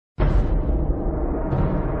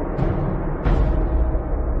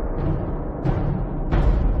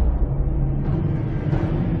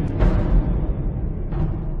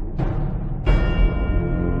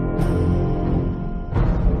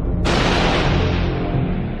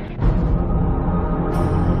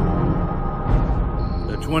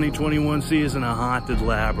2021 season of Haunted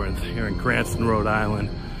Labyrinth here in Cranston, Rhode Island.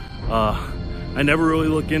 I never really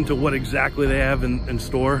look into what exactly they have in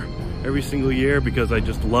store every single year because I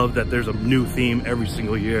just love that there's a new theme every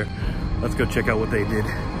single year. Let's go check out what they did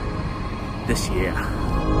this year.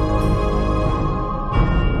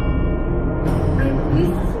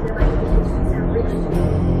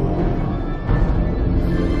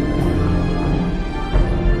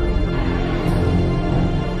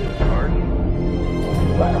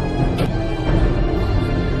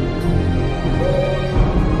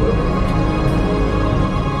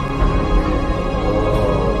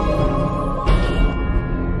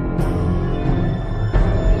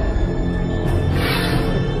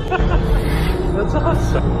 That's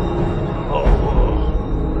awesome. Oh.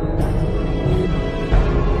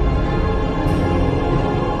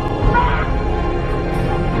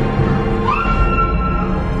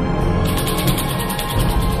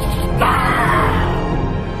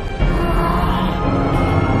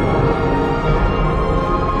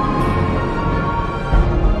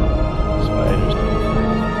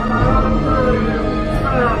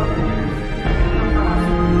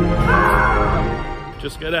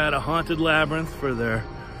 Just got out of Haunted Labyrinth for their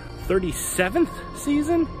 37th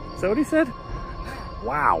season? Is that what he said?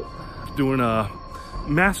 Wow. Doing a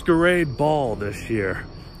masquerade ball this year,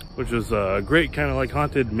 which is a great kind of like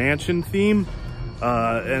Haunted Mansion theme.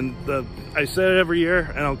 I say it every year,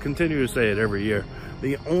 and I'll continue to say it every year.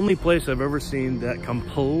 The only place I've ever seen that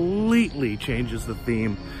completely changes the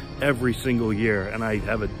theme every single year, and I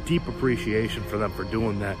have a deep appreciation for them for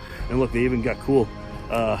doing that. And look, they even got cool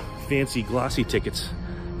fancy glossy tickets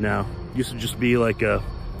now. Used to just be like a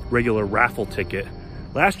regular raffle ticket.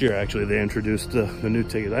 Last year actually they introduced the new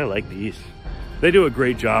ticket. I like these. They do a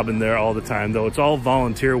great job in there all the time though. It's all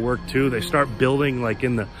volunteer work too. They start building like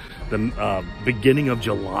in the beginning of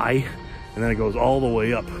July, and then it goes all the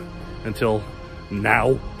way up until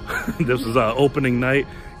now. This is opening night.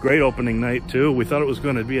 Great opening night too. We thought it was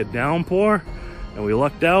going to be a downpour and we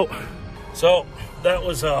lucked out. So that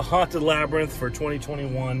was Haunted Labyrinth for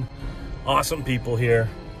 2021. Awesome people here.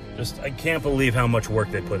 I can't believe how much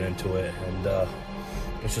work they put into it, and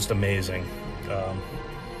it's just amazing.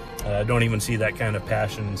 I don't even see that kind of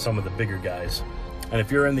passion in some of the bigger guys. And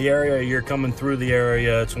if you're in the area, you're coming through the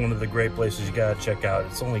area, it's one of the great places you gotta check out.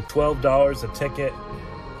 It's only $12 a ticket.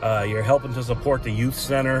 You're helping to support the youth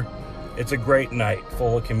center. It's a great night,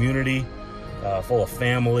 full of community, full of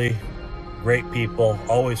family, great people,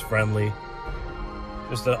 always friendly.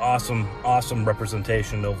 Just an awesome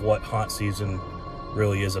representation of what haunt season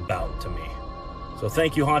really is about to me. So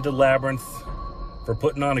thank you, Haunted Labyrinth, for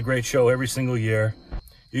putting on a great show every single year.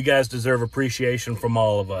 You guys deserve appreciation from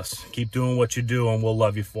all of us. Keep doing what you do and we'll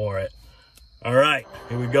love you for it. All right,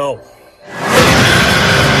 here we go.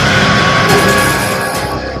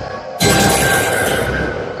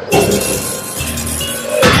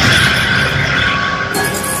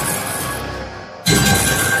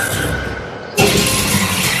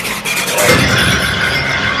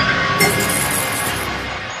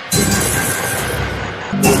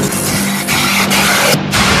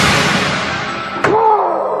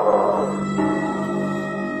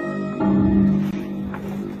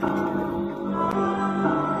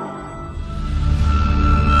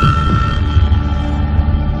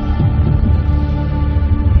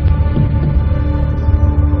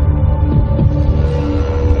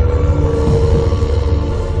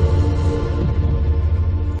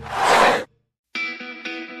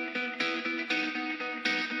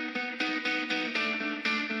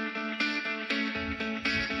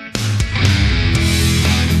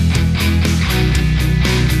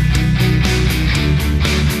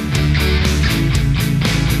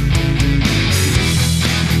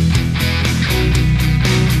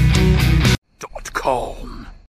 Call.